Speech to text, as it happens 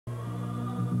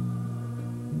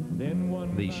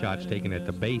These shots taken at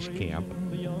the base camp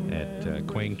at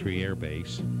Quang Air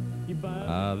Base.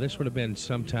 This would have been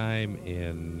sometime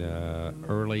in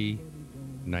early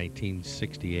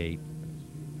 1968,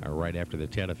 right after the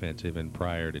Tet Offensive and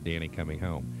prior to Danny coming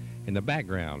home. In the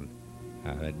background,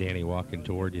 Danny walking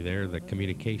toward you there, the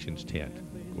communications tent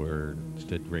where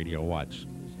stood Radio Watch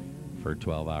for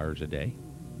 12 hours a day.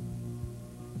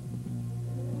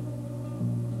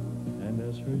 And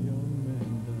as her young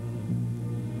man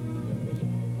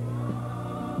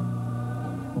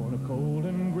died on a cold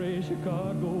and gray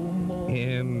Chicago morning.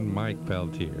 And Mike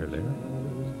Peltier there.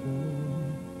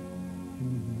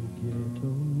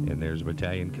 And there's a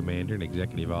battalion commander and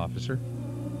executive officer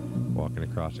walking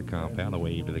across the compound, a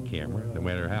wave to the camera. No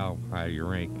matter how high your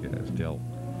rank, still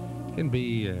can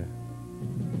be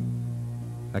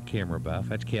a camera buff.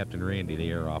 That's Captain Randy, the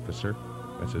air officer.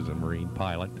 This is a Marine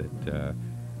pilot that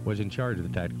was in charge of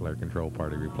the Tactical Air Control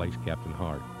Party, replaced Captain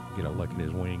Hart. Get a look at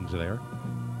his wings there.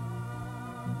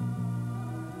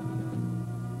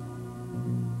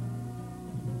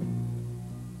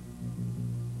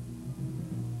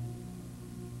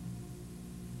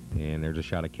 And there's a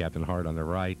shot of Captain Hart on the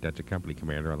right. That's a company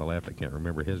commander on the left. I can't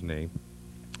remember his name.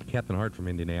 Captain Hart from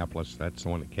Indianapolis. That's the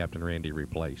one that Captain Randy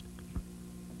replaced.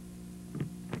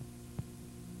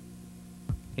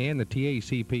 And the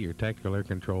TACP, or Tactical Air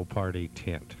Control Party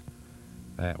tent.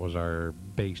 That was our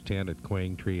base tent at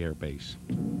Quang Air Base.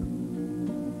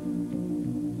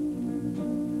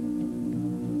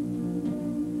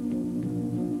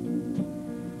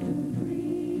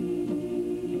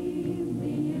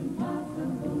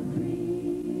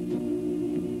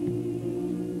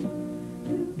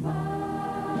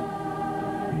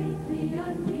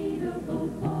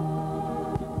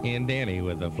 And Danny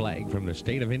with the flag from the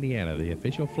state of Indiana, the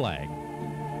official flag.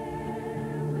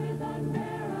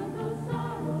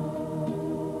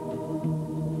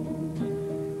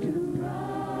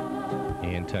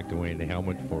 And tucked away in the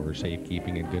helmet for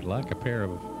safekeeping and good luck, a pair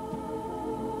of,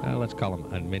 let's call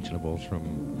them unmentionables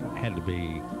from, had to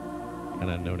be an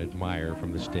unknown admirer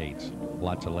from the States.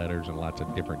 Lots of letters and lots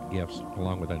of different gifts,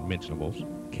 along with unmentionables,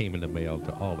 came in the mail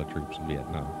to all the troops in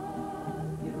Vietnam.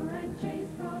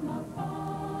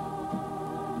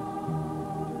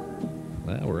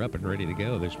 Well, we're up and ready to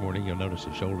go this morning. You'll notice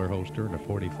a shoulder holster and a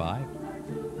 45.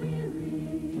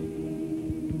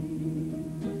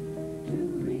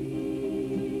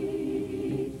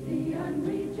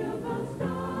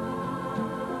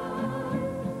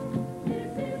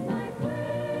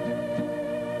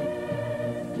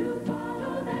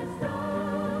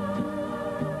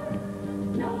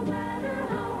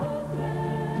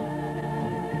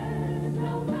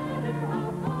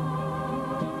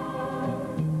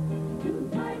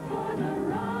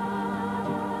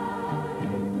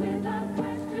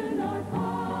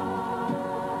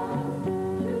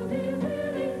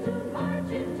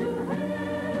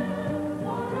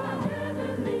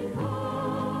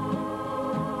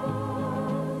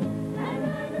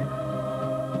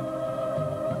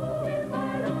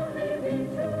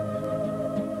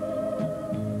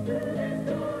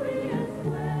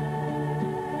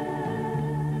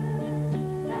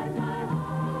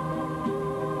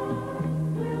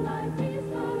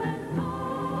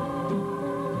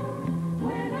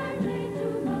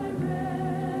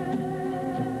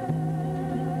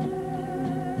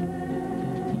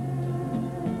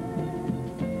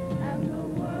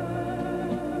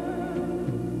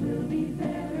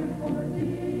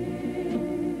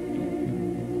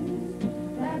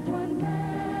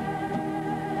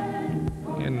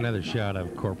 Another shot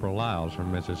of Corporal Lyles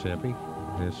from Mississippi.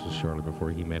 This is shortly before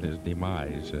he met his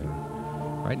demise.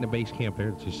 Right in the base camp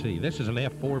there that you see. This is an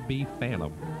F-4B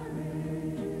Phantom.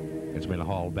 It's been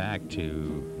hauled back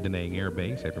to Danang Air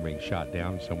Base after being shot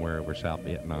down somewhere over South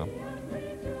Vietnam.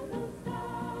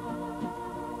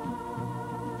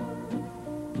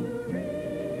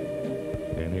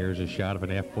 And here's a shot of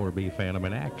an F-4B Phantom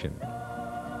in action.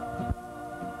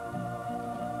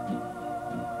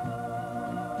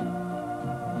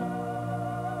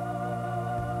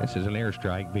 This is an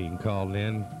airstrike being called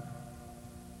in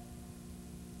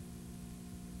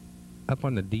up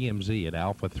on the DMZ at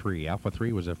Alpha 3. Alpha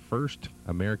 3 was the first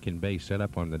American base set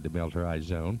up on the demilitarized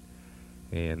zone.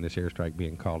 And this airstrike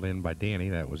being called in by Danny,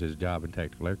 that was his job in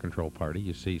Tactical Air Control Party.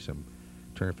 You see some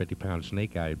 250-pound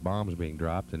snake-eyed bombs being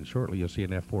dropped, and shortly you'll see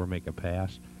an F-4 make a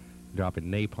pass, dropping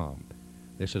napalm.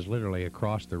 This is literally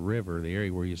across the river. The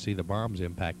area where you see the bombs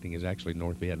impacting is actually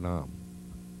North Vietnam.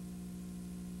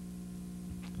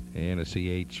 And a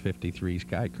CH-53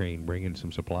 Sky Crane bringing some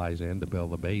supplies in to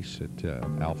build the base at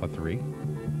Alpha 3.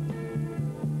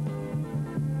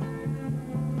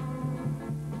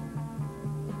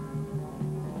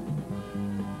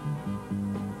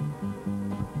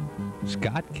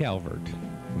 Scott Calvert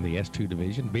from the S2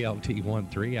 Division,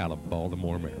 BLT-13 out of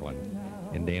Baltimore, Maryland,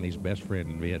 and Danny's best friend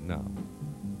in Vietnam.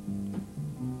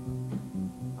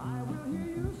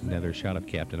 Another shot of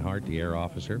Captain Hart, the air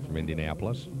officer from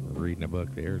Indianapolis, reading a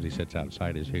book there as he sits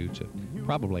outside his hoots. It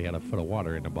probably had a foot of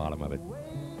water in the bottom of it.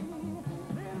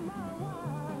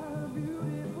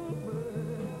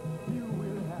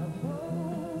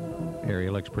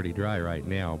 Area looks pretty dry right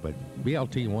now, but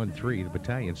BLT-13, the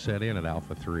battalion set in at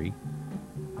Alpha 3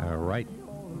 right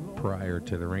prior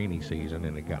to the rainy season,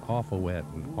 and it got awful wet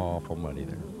and awful muddy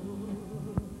there.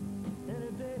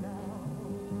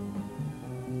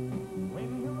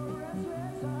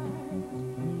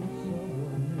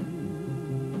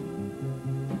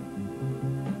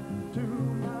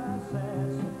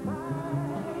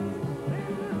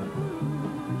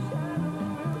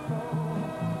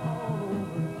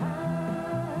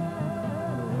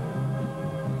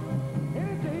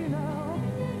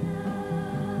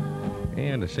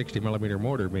 And a 60-millimeter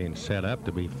mortar being set up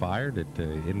to be fired at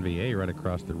NVA right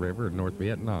across the river in North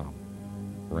Vietnam.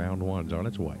 Round one's on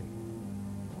its way.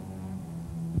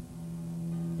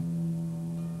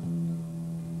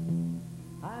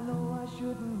 I know I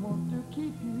shouldn't want to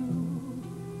keep you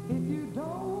if you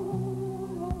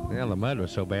don't. Well, the mud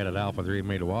was so bad at Alpha 3 it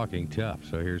made walking tough,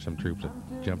 so here's some troops that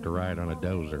jumped a ride on a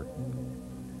dozer.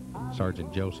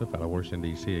 Sergeant Joseph out of Washington,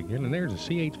 D.C. again, and there's a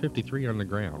CH-53 on the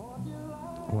ground.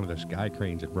 One of the sky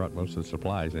cranes that brought most of the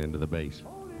supplies into the base.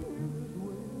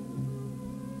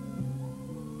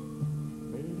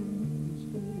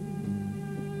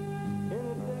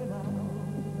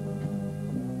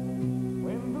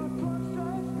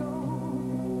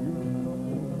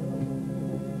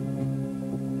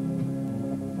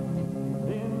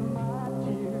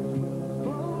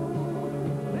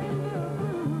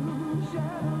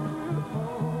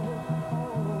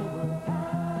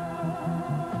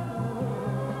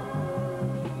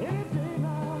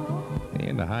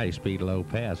 A high-speed low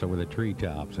pass over the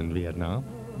treetops in Vietnam.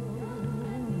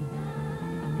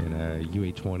 And a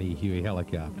UH-20 Huey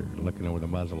helicopter looking over the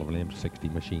muzzle of an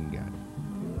M60 machine gun.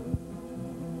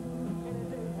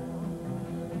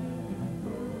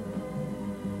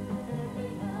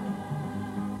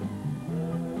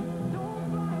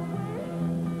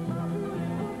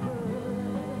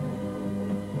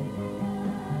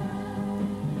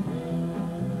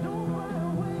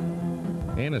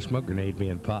 And a smoke grenade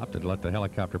being popped to let the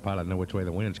helicopter pilot know which way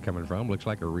the wind's coming from. Looks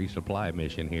like a resupply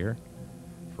mission here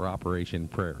for Operation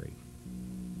Prairie.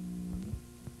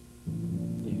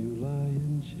 You lie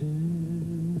in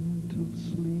gentle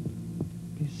sleep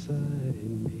beside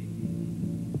me.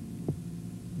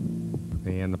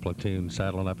 And the platoon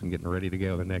saddling up and getting ready to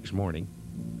go the next morning.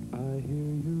 I hear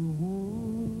you warm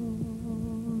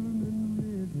and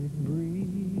rhythmic breathing.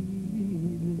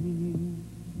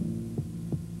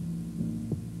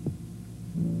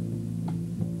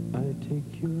 I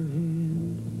take your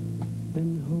hand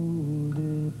and hold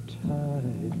it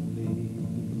tightly.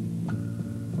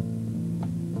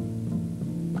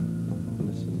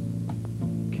 Listen,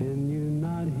 can you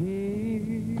not hear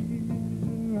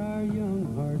our young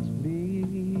hearts beating?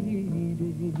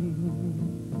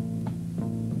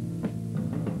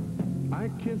 I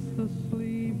kiss the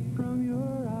sleep from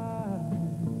your eyes.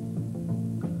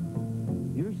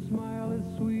 Your smile is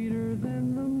sweeter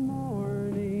than the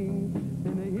morning,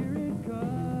 and I hear it come.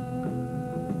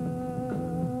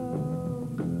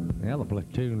 Now the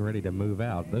platoon ready to move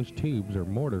out. Those tubes are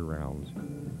mortar rounds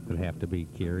that have to be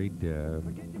carried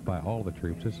by all the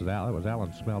troops. That was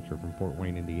Alan Smeltzer from Fort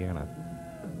Wayne, Indiana.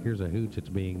 Here's a hooch that's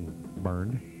being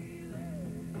burned.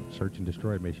 Search and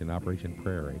destroy mission, Operation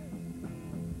Prairie.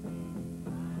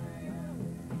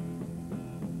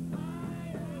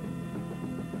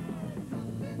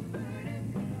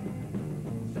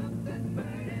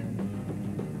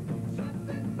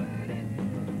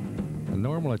 A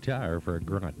normal attire for a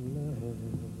grunt,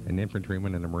 an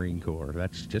infantryman in the Marine Corps.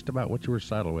 That's just about what you were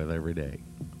saddled with every day.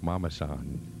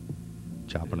 Mama-san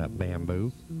chopping up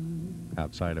bamboo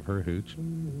outside of her hooch.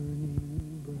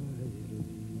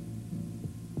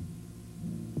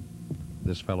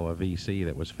 This fellow, a VC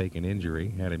that was faking injury,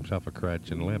 had himself a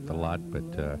crutch and limped a lot,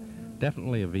 but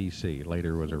definitely a VC.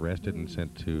 Later was arrested and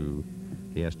sent to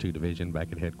the S2 Division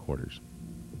back at headquarters.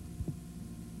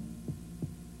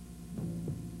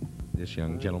 This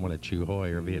young gentleman, a Chu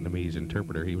Hoi, or Vietnamese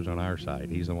interpreter, he was on our side.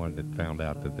 He's the one that found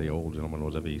out that the old gentleman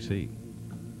was a VC.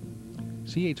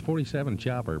 CH-47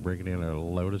 chopper bringing in a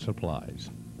load of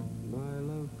supplies. My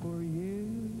love for you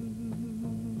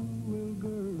will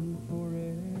burn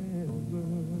forever.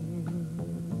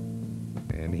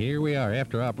 And Here we are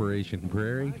after Operation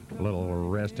Prairie. A little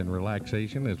rest and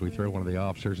relaxation as we throw one of the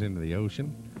officers into the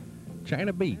ocean.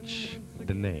 China Beach,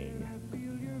 Danang.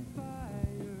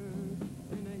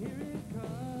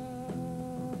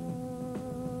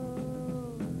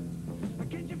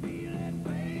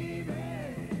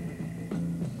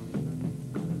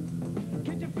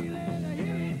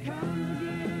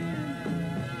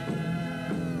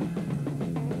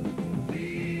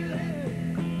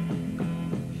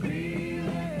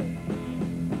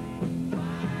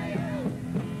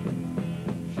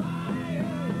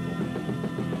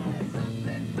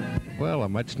 Well, a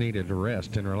much-needed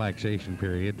rest and relaxation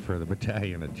period for the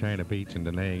battalion at China Beach and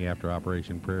Danang after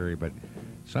Operation Prairie, but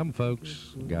some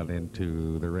folks got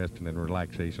into the resting and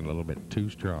relaxation a little bit too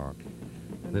strong.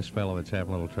 This fellow that's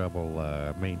having a little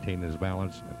trouble maintaining his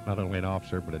balance, not only an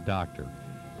officer, but a doctor.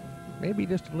 Maybe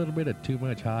just a little bit of too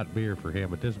much hot beer for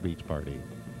him at this beach party.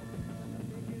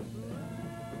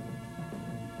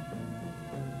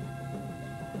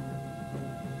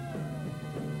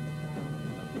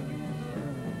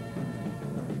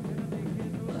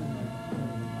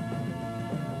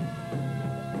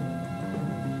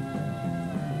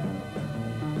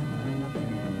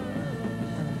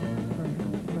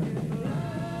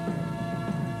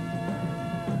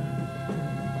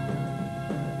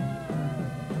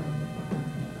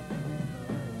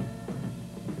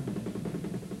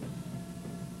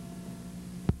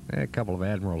 A couple of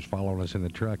admirals following us in the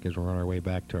truck as we're on our way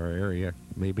back to our area.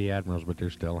 Maybe admirals, but they're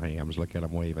still hams. Look at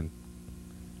them waving.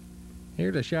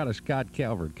 Here's a shot of Scott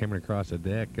Calvert coming across the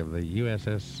deck of the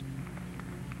USS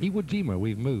Iwo Jima.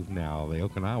 We've moved now. The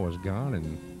Okinawa's gone,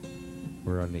 and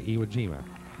we're on the Iwo Jima.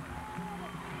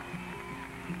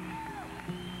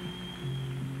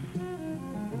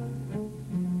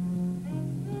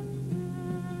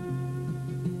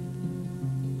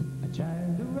 A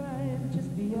child arrived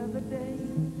just the other day.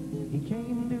 He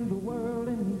came to the world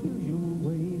in the usual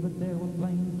way, but there were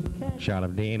planes to catch. Shot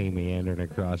of Danny meandering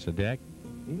across the deck,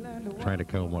 trying to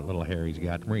comb what little hair he's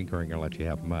got. Marine Corps ain't gonna let you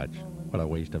have much. What a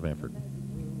waste of effort. Say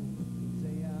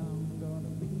I'm gonna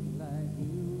be like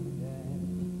you, Dad.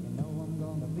 You know I'm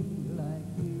gonna be like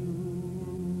you.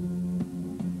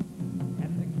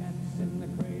 And the cat's in the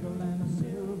cradle and a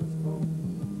silver spoon.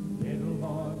 Little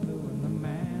boy blue and the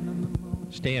man on the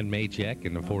moon. Stan Maycheck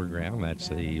in the foreground. That's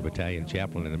the battalion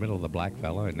chaplain in the middle of the black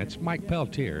fellow, and that's Mike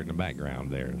Peltier in the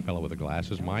background there. The fellow with the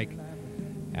glasses, Mike,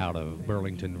 out of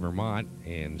Burlington, Vermont,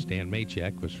 and Stan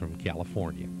Maycheck was from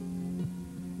California.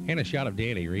 And a shot of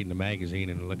Danny reading the magazine,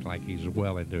 and it looked like he's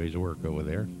well into his work over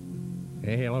there.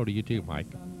 Hey, hello to you too, Mike.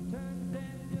 Turned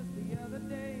 10 just the other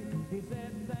day. He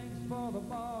said, thanks for the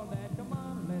ball, Dad. Come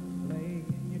on, let's play.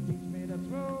 Can you teach me to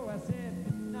throw? I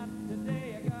said, not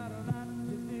today. I got a lot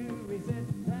to do. He said,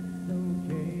 that's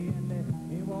okay.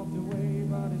 And he walked away,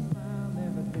 but he smiled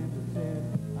ever since and said,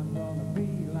 I'm gonna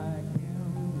be like him.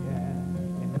 Yeah,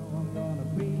 you know I'm gonna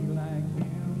be like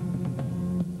him.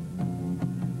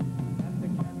 And the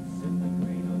cat's in the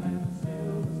cradle and the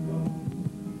silver spoon.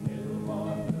 Little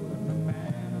boy blue and the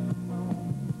man on the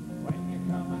moon. When you're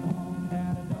coming home,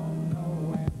 Dad, I don't know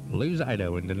when. Lou Zido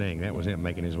in Danang. That was him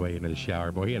making his way into the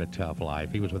shower. Boy, he had a tough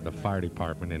life. He was with the fire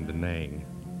department in Danang.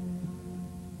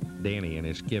 Danny and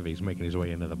his skivvies making his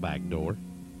way into the back door.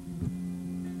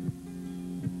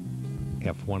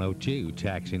 F-102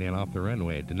 taxiing in off the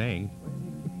runway at Danang.